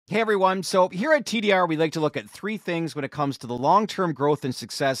Hey everyone. So here at TDR, we like to look at three things when it comes to the long-term growth and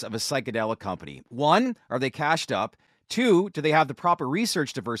success of a psychedelic company. One, are they cashed up? Two, do they have the proper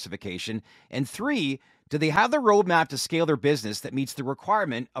research diversification? And three, do they have the roadmap to scale their business that meets the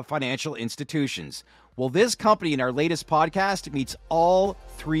requirement of financial institutions? Well, this company in our latest podcast meets all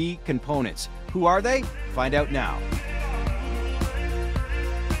three components. Who are they? Find out now.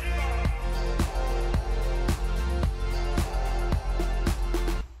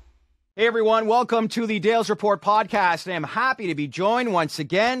 Hey everyone, welcome to the Dales Report podcast. I am happy to be joined once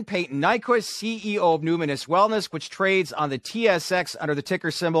again, Payton Nyquvest, CEO of Numinus Wellness, which trades on the TSX under the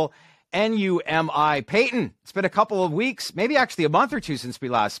ticker symbol NUMI. Payton, it's been a couple of weeks, maybe actually a month or two since we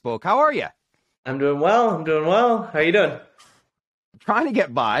last spoke. How are you? I'm doing well. How are you doing? Trying to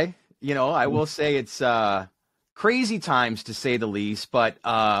get by. You know, I will say it's crazy times to say the least, but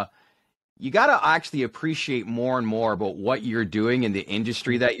you got to actually appreciate more and more about what you're doing in the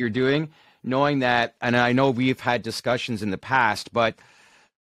industry that you're doing, knowing that, and I know we've had discussions in the past, but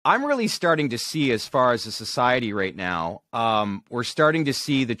I'm really starting to see, as far as a society right now, we're starting to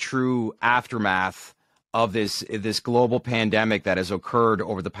see the true aftermath of this global pandemic that has occurred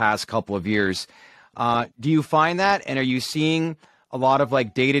over the past couple of years. Do you find that? And are you seeing a lot of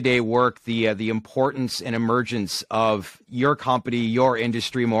like day-to-day work, the importance and emergence of your company, your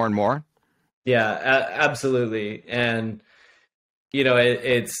industry more and more? Yeah, absolutely. And, you know,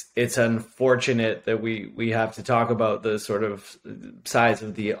 it's unfortunate that we have to talk about the sort of size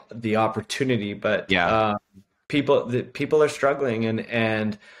of the opportunity, but yeah, people are struggling.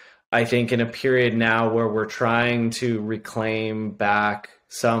 And I think in a period now where we're trying to reclaim back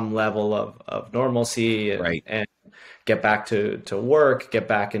some level of normalcy and, right, and get back to work, get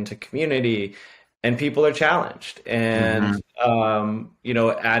back into community, and people are challenged. And, you know,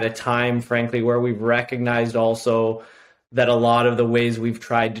 at a time, frankly, where we've recognized also that a lot of the ways we've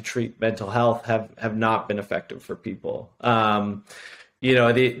tried to treat mental health have not been effective for people. You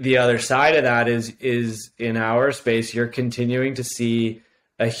know, the other side of that is in our space, you're continuing to see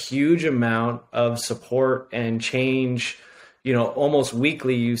a huge amount of support and change. You know, almost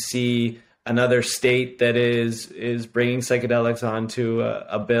weekly, you see another state that is bringing psychedelics onto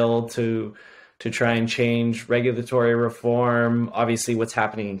a bill to try and change regulatory reform. Obviously, what's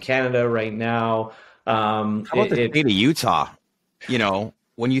happening in Canada right now. How about the state of Utah? You know,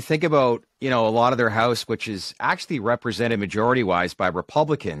 when you think about, you know, a lot of their House, which is actually represented majority-wise by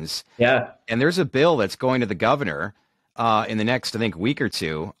Republicans. Yeah. And there's a bill that's going to the governor in the next, I think, week or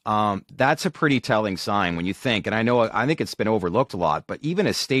two. That's a pretty telling sign when you think, and I think it's been overlooked a lot, but even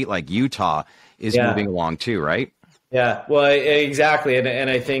a state like Utah is moving along too, right? Yeah, well, exactly. And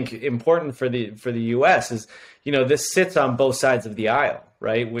I think important for the US is, you know, this sits on both sides of the aisle,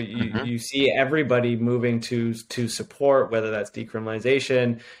 right? You see everybody moving to support, whether that's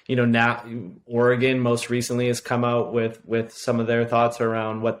decriminalization. You know, now Oregon most recently has come out with some of their thoughts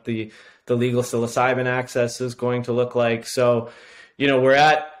around what the legal psilocybin access is going to look like. So, you know, we're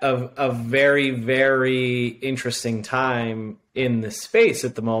at a very, very interesting time in the space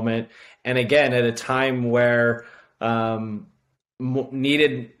at the moment. And again, at a time where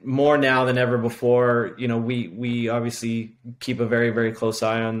needed more now than ever before. You know, we obviously keep a very, very close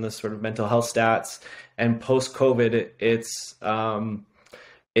eye on the sort of mental health stats, and post-COVID, it's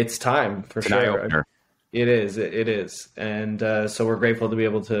time for sure. It is. And so we're grateful to be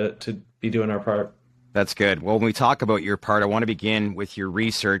able to be doing our part. That's good. Well, when we talk about your part, I want to begin with your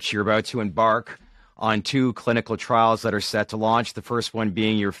research. You're about to embark on 2 clinical trials that are set to launch. The first one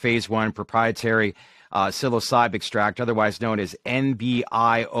being your phase 1 proprietary psilocybin extract, otherwise known as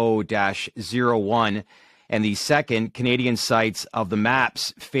NBIO-01, and the second, Canadian sites of the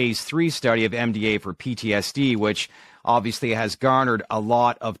MAPS phase 3 study of MDA for PTSD, which obviously has garnered a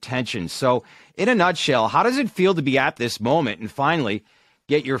lot of tension. So in a nutshell, how does it feel to be at this moment and finally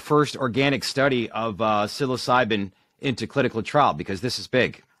get your first organic study of psilocybin into clinical trial? Because this is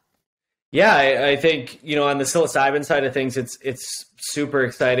big. Yeah, I think, you know, on the psilocybin side of things, it's super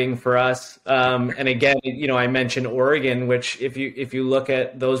exciting for us. And again, you know, I mentioned Oregon, which if you look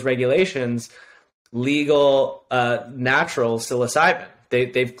at those regulations, legal natural psilocybin,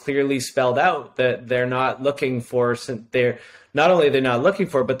 they've clearly spelled out that they're not looking for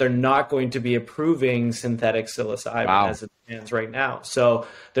but they're not going to be approving synthetic psilocybin as it stands right now. So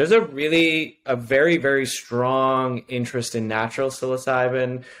there's a very, very strong interest in natural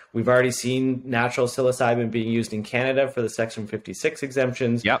psilocybin. We've already seen natural psilocybin being used in Canada for the Section 56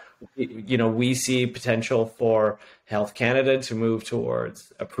 exemptions. Yep. You know, we see potential for Health Canada to move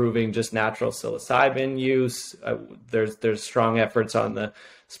towards approving just natural psilocybin use. There's strong efforts on the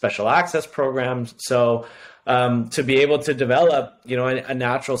special access programs. So to be able to develop, a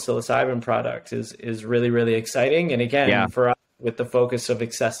natural psilocybin product is really, really exciting. And again, for us, with the focus of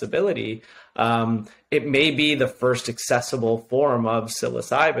accessibility, it may be the first accessible form of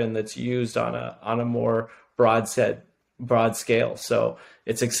psilocybin that's used on a more broad scale. So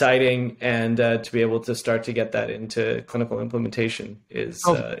it's exciting, and to be able to start to get that into clinical implementation is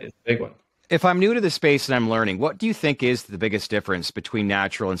a big one. If I'm new to the space and I'm learning, what do you think is the biggest difference between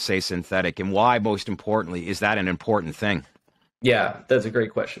natural and, say, synthetic, and why, most importantly, is that an important thing? Yeah, that's a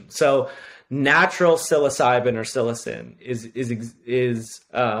great question. So natural psilocybin or psilocin is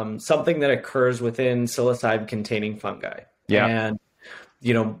something that occurs within psilocybin-containing fungi. Yeah. And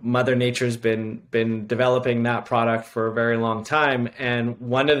Mother Nature's been developing that product for a very long time. And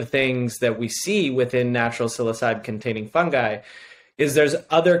one of the things that we see within natural psilocybin-containing fungi is there's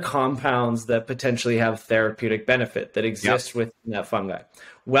other compounds that potentially have therapeutic benefit that exist within that fungi.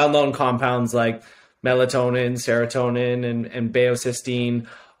 Well-known compounds like melatonin, serotonin, and baeocystin,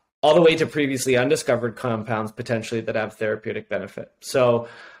 all the way to previously undiscovered compounds potentially that have therapeutic benefit. So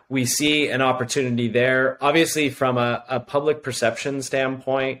we see an opportunity there. Obviously, from a public perception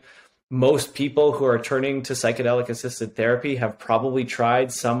standpoint, most people who are turning to psychedelic-assisted therapy have probably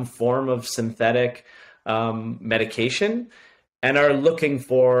tried some form of synthetic medication and are looking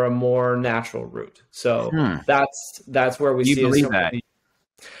for a more natural route. So that's where we see. You believe that?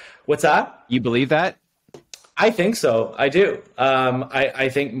 What's that? You believe that? I think so. I do. I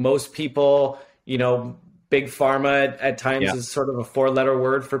think most people, big pharma at times is sort of a 4-letter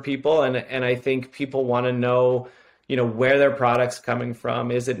word for people. And I think people want to know, where their product's coming from.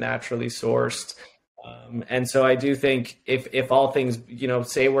 Is it naturally sourced? And so I do think if all things,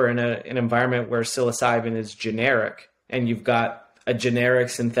 say we're in an environment where psilocybin is generic and you've got a generic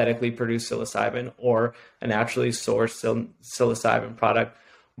synthetically produced psilocybin or a naturally sourced psilocybin product,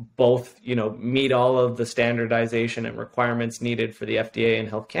 both, meet all of the standardization and requirements needed for the FDA and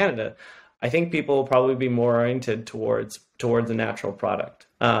Health Canada, I think people will probably be more oriented towards a natural product.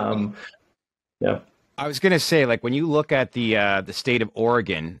 I was going to say, like, when you look at the state of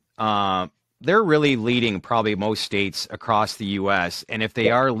Oregon, they're really leading probably most states across the U.S. And if they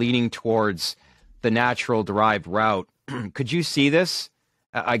are leaning towards the natural derived route, could you see this,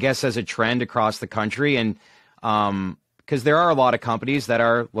 I guess, as a trend across the country? And because there are a lot of companies that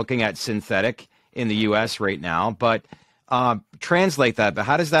are looking at synthetic in the U.S. right now, but translate that. But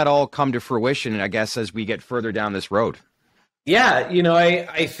how does that all come to fruition, I guess, as we get further down this road? Yeah,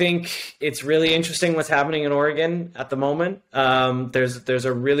 I think it's really interesting what's happening in Oregon at the moment. There's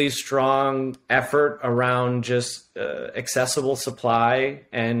a really strong effort around just accessible supply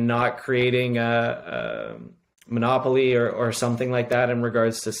and not creating a monopoly or something like that in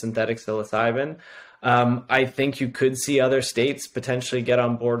regards to synthetic psilocybin. I think you could see other states potentially get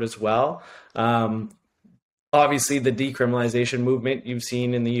on board as well. Obviously, the decriminalization movement you've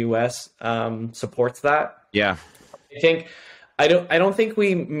seen in the U.S. Supports that. Yeah, I don't think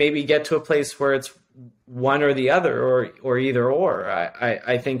we maybe get to a place where it's one or the other or either or.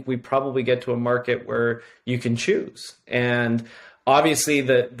 I think we probably get to a market where you can choose. And obviously,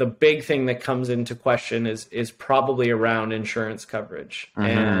 the big thing that comes into question is probably around insurance coverage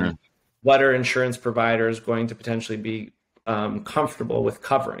and what are insurance providers going to potentially be comfortable with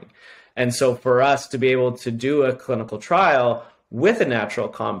covering. And so for us to be able to do a clinical trial with a natural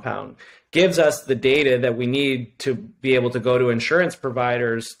compound gives us the data that we need to be able to go to insurance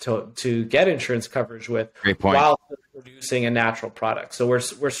providers to get insurance coverage with while producing a natural product. So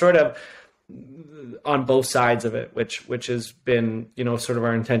we're sort of on both sides of it, which has been, sort of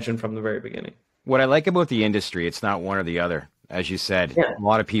our intention from the very beginning. What I like about the industry, it's not one or the other. As you said, a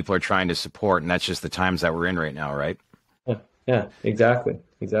lot of people are trying to support, and that's just the times that we're in right now, right? Yeah, exactly.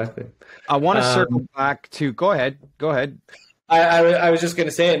 I want to circle back to, go ahead. I was just going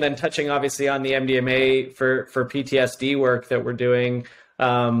to say, and then touching obviously on the MDMA for PTSD work that we're doing.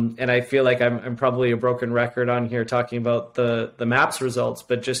 And I feel like I'm probably a broken record on here talking about the MAPS results,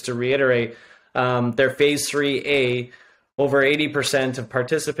 but just to reiterate, their phase 3A, over 80% of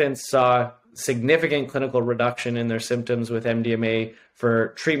participants saw significant clinical reduction in their symptoms with MDMA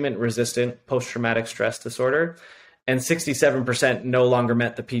for treatment-resistant post-traumatic stress disorder. And 67% no longer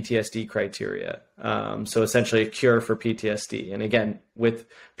met the PTSD criteria. So essentially a cure for PTSD. And again, with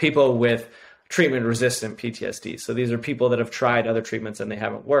people with treatment-resistant PTSD. So these are people that have tried other treatments and they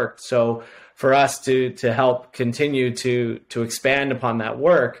haven't worked. So for us to help continue to expand upon that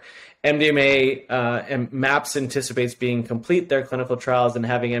work, MDMA and MAPS anticipates being complete their clinical trials and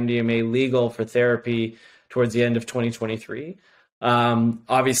having MDMA legal for therapy towards the end of 2023.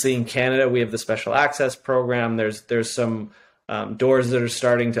 Obviously in Canada, we have the special access program. There's some doors that are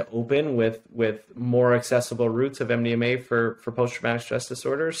starting to open with more accessible routes of MDMA for post-traumatic stress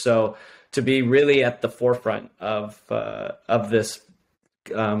disorder. So to be really at the forefront of this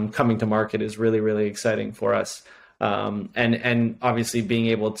coming to market is really, really exciting for us. And obviously being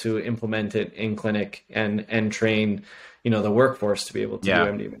able to implement it in clinic and train, the workforce to be able to do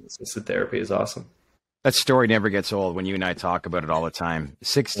MDMA assisted therapy is awesome. That story never gets old when you and I talk about it all the time.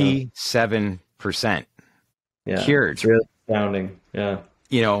 67% cured. It's really astounding. Yeah.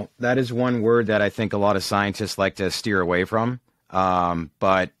 That is one word that I think a lot of scientists like to steer away from.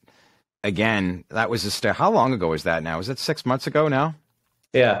 But again, that was how long ago was that now? Was it 6 months ago now?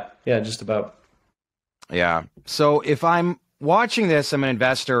 Yeah, just about. Yeah. So if I'm watching this, I'm an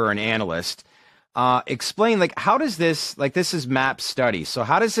investor or an analyst. Explain, how does this, this is MAP study. So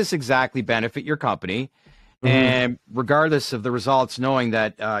how does this exactly benefit your company? Mm-hmm. And regardless of the results, knowing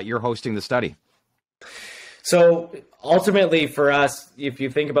that you're hosting the study. So ultimately for us, if you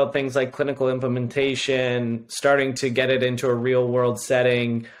think about things like clinical implementation, starting to get it into a real world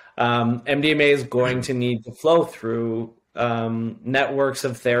setting, MDMA is going to need to flow through networks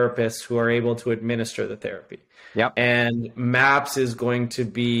of therapists who are able to administer the therapy. Yep. And MAPS is going to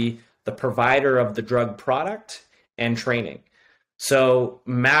be the provider of the drug product and training. So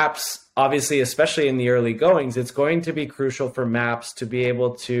MAPS, obviously, especially in the early goings, it's going to be crucial for MAPS to be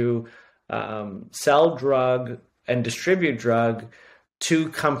able to sell drug and distribute drug to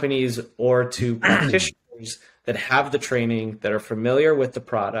companies or to practitioners that have the training, that are familiar with the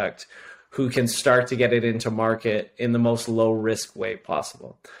product, who can start to get it into market in the most low risk way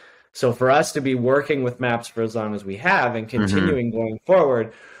possible. So for us to be working with MAPS for as long as we have and continuing going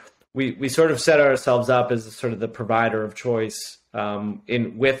forward, we sort of set ourselves up as sort of the provider of choice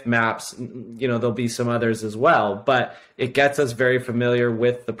with MAPS. There'll be some others as well, but it gets us very familiar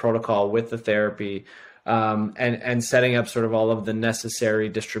with the protocol, with the therapy, and setting up sort of all of the necessary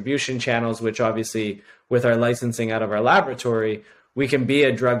distribution channels, which obviously with our licensing out of our laboratory, we can be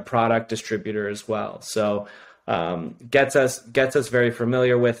a drug product distributor as well. So gets us very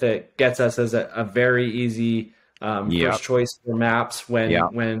familiar with it, gets us as a very easy first choice for MAPS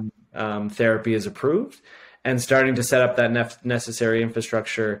when therapy is approved, and starting to set up that necessary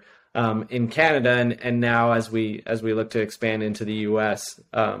infrastructure in Canada, and now as we look to expand into the US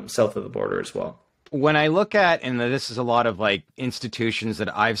south of the border as well. When I look at, and this is a lot of institutions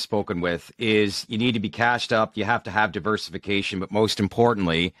that I've spoken with, is you need to be cashed up, you have to have diversification, but most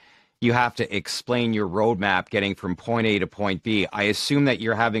importantly, you have to explain your roadmap getting from point A to point B. I assume that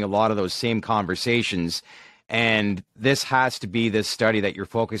you're having a lot of those same conversations, and this has to be this study that you're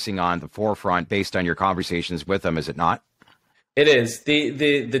focusing on the forefront based on your conversations with them, is it not? It is.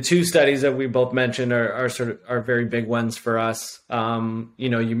 The two studies that we both mentioned are very big ones for us.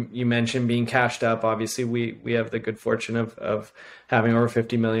 You mentioned being cashed up. Obviously, we have the good fortune of having over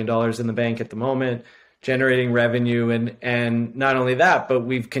 $50 million in the bank at the moment, generating revenue, and not only that, but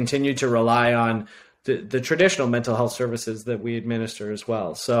we've continued to rely on the traditional mental health services that we administer as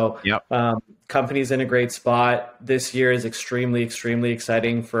well. So company's in a great spot. This year is extremely, extremely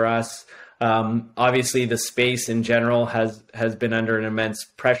exciting for us. Obviously, the space in general has been under an immense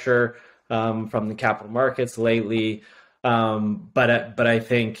pressure from the capital markets lately. But I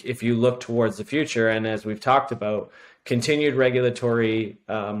think if you look towards the future, and as we've talked about, continued regulatory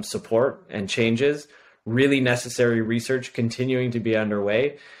support and changes, really necessary research continuing to be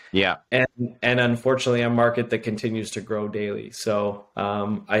underway. Yeah. And unfortunately, a market that continues to grow daily. So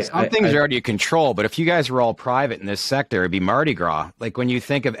some things are already in control, but if you guys were all private in this sector, it'd be Mardi Gras. When you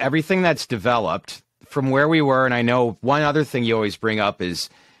think of everything that's developed from where we were, and I know one other thing you always bring up is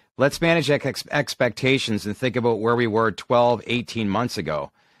let's manage expectations and think about where we were 12, 18 months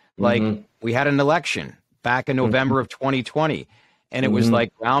ago. We had an election back in November of 2020, and it was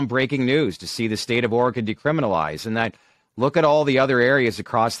groundbreaking news to see the state of Oregon decriminalize, and that look at all the other areas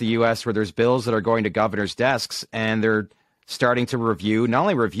across the U.S. where there's bills that are going to governors' desks, and they're starting to not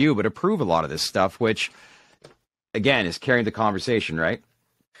only review, but approve a lot of this stuff, which, again, is carrying the conversation, right?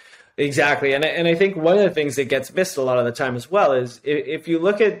 Exactly. And I think one of the things that gets missed a lot of the time as well is if you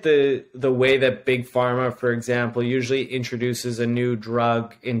look at the way that Big Pharma, for example, usually introduces a new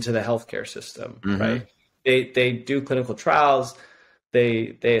drug into the healthcare system, right? They do clinical trials,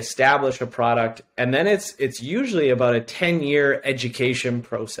 they establish a product, and then it's usually about a 10-year education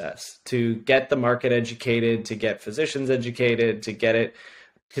process to get the market educated, to get physicians educated, to get it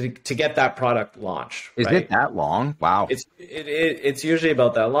to get that product launched. Is it that long? Wow. It's usually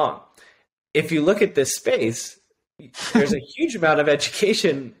about that long. If you look at this space, there's a huge amount of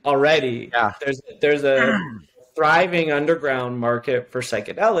education already. Yeah. There's a thriving underground market for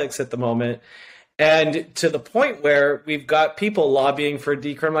psychedelics at the moment. And to the point where we've got people lobbying for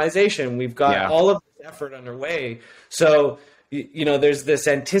decriminalization. We've got all of this effort underway. So, there's this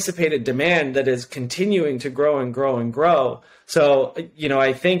anticipated demand that is continuing to grow and grow and grow. So,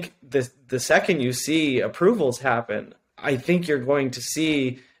 I think the second you see approvals happen, I think you're going to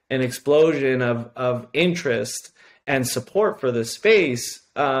see an explosion of interest and support for the space.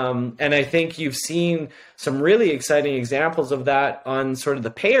 And I think you've seen some really exciting examples of that on sort of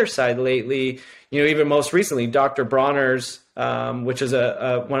the payer side lately. Even most recently, Dr. Bronner's, which is one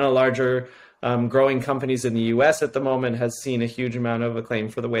of the larger growing companies in the US at the moment, has seen a huge amount of acclaim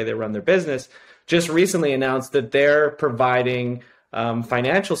for the way they run their business, just recently announced that they're providing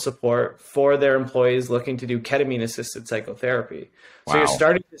financial support for their employees looking to do ketamine-assisted psychotherapy. Wow. So you're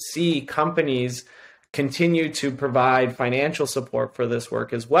starting to see companies continue to provide financial support for this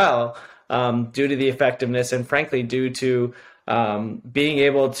work as well, due to the effectiveness and frankly due to being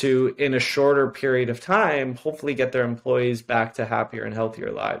able to, in a shorter period of time, hopefully get their employees back to happier and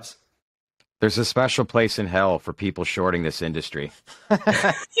healthier lives. There's a special place in hell for people shorting this industry.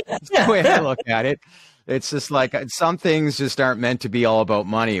 That's the way I look at it. It's just like some things just aren't meant to be all about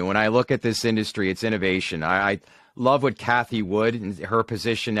money. When I look at this industry, it's innovation. I love what Kathy Wood and her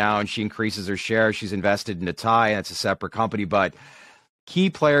position now, and she increases her share. She's invested in Atai, and it's a separate company. But key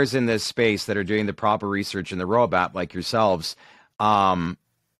players in this space that are doing the proper research in the roadmap, like yourselves,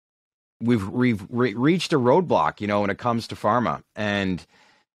 we've reached a roadblock, when it comes to pharma. And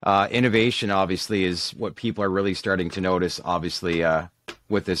innovation, obviously, is what people are really starting to notice, obviously,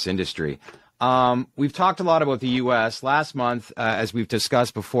 with this industry. We've talked a lot about the U.S. Last month, as we've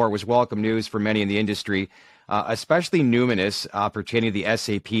discussed before, was welcome news for many in the industry, especially Numinus, pertaining to the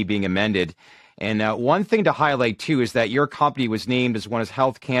SAP being amended. And one thing to highlight, too, is that your company was named as one of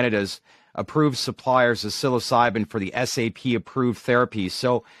Health Canada's approved suppliers of psilocybin for the SAP-approved therapies.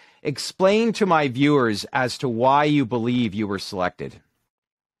 So explain to my viewers as to why you believe you were selected.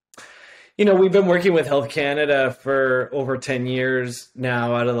 We've been working with Health Canada for over 10 years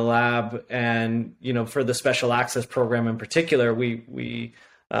now out of the lab. And, for the special access program in particular,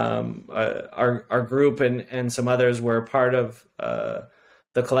 our group and some others were part of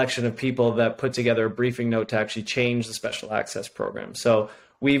the collection of people that put together a briefing note to actually change the special access program. So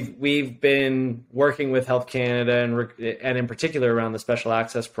we've been working with Health Canada and in particular around the special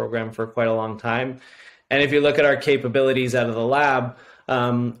access program for quite a long time. And if you look at our capabilities out of the lab,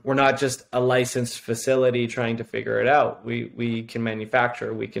 we're not just a licensed facility trying to figure it out. We can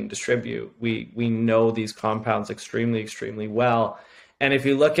manufacture, we can distribute, we know these compounds extremely, extremely well. And if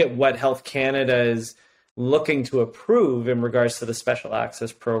you look at what Health Canada is looking to approve in regards to the special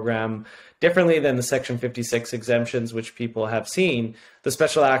access program, differently than the Section 56 exemptions, which people have seen, the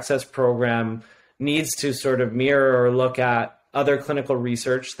special access program needs to sort of mirror or look at other clinical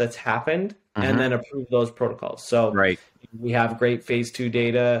research that's happened and then approve those protocols. So we have great phase 2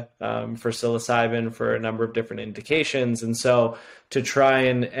 data for psilocybin for a number of different indications. And so to try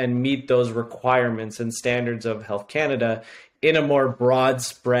and meet those requirements and standards of Health Canada in a more broad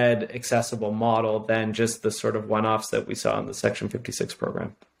spread accessible model than just the sort of one-offs that we saw in the Section 56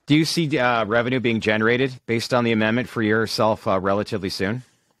 program. Do you see revenue being generated based on the amendment for yourself relatively soon?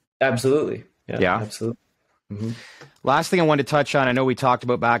 Absolutely. Yeah. Absolutely. Mm-hmm. Last thing I wanted to touch on, I know we talked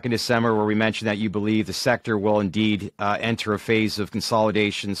about back in December where we mentioned that you believe the sector will indeed enter a phase of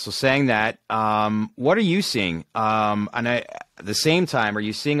consolidation. So saying that, what are you seeing? And at the same time, are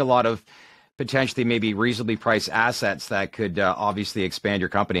you seeing a lot of potentially maybe reasonably priced assets that could obviously expand your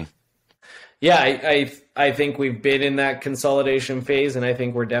company? Yeah, I think we've been in that consolidation phase, and I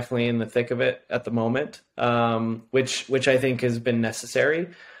think we're definitely in the thick of it at the moment, which I think has been necessary.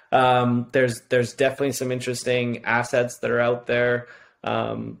 There's definitely some interesting assets that are out there.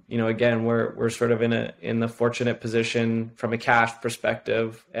 Again, we're sort of in the fortunate position from a cash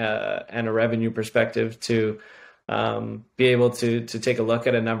perspective and a revenue perspective to be able to take a look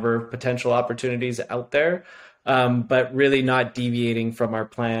at a number of potential opportunities out there, but really not deviating from our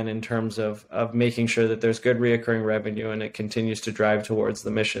plan in terms of making sure that there's good reoccurring revenue and it continues to drive towards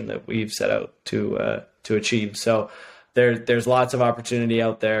the mission that we've set out to achieve. So there's lots of opportunity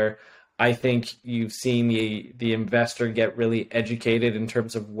out there. I think you've seen the investor get really educated in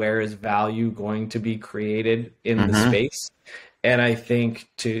terms of where is value going to be created in the space. And I think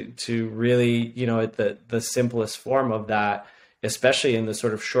to really, at the simplest form of that, especially in the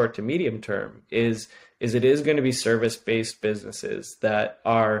sort of short to medium term, is it is going to be service-based businesses that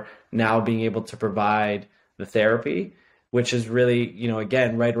are now being able to provide the therapy, which is really,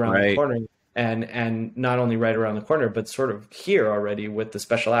 again, right around the corner. And not only right around the corner, but sort of here already with the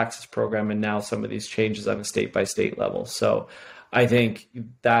special access program and now some of these changes on a state by state level. So I think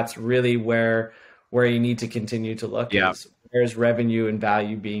that's really where where you need to continue to look Yeah. is where's revenue and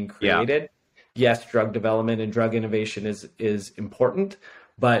value being created. Yes, drug development and drug innovation is important,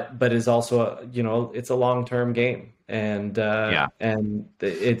 but is also it's a long-term game, and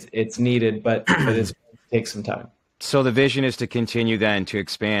it's needed, but it's going to take some time. So the vision is to continue then to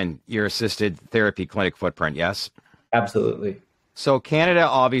expand your assisted therapy clinic footprint. Yes, absolutely. So Canada,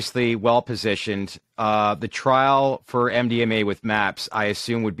 obviously well positioned. The trial for MDMA with MAPS, I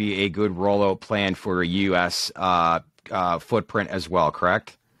assume, would be a good rollout plan for a U.S. Footprint as well,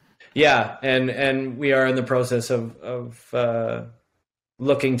 correct? Yeah, and we are in the process of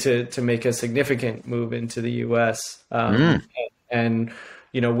looking to make a significant move into the U.S. And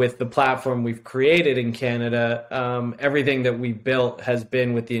with the platform we've created in Canada, everything that we've built has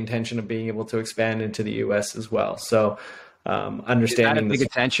been with the intention of being able to expand into the U.S. as well. So understanding big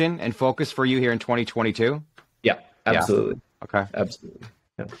attention and focus for you here in 2022. Yeah, absolutely. Yeah. Okay, absolutely.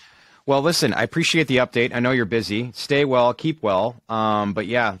 Yeah. Well, listen, I appreciate the update. I know you're busy. Stay well, keep well. But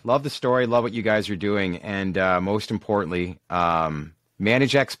yeah, love the story, love what you guys are doing, and most importantly,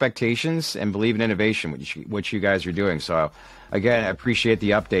 manage expectations and believe in innovation, which you guys are doing. So again, I appreciate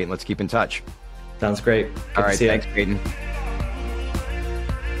the update. Let's keep in touch. Sounds great. All right, thanks, Payton.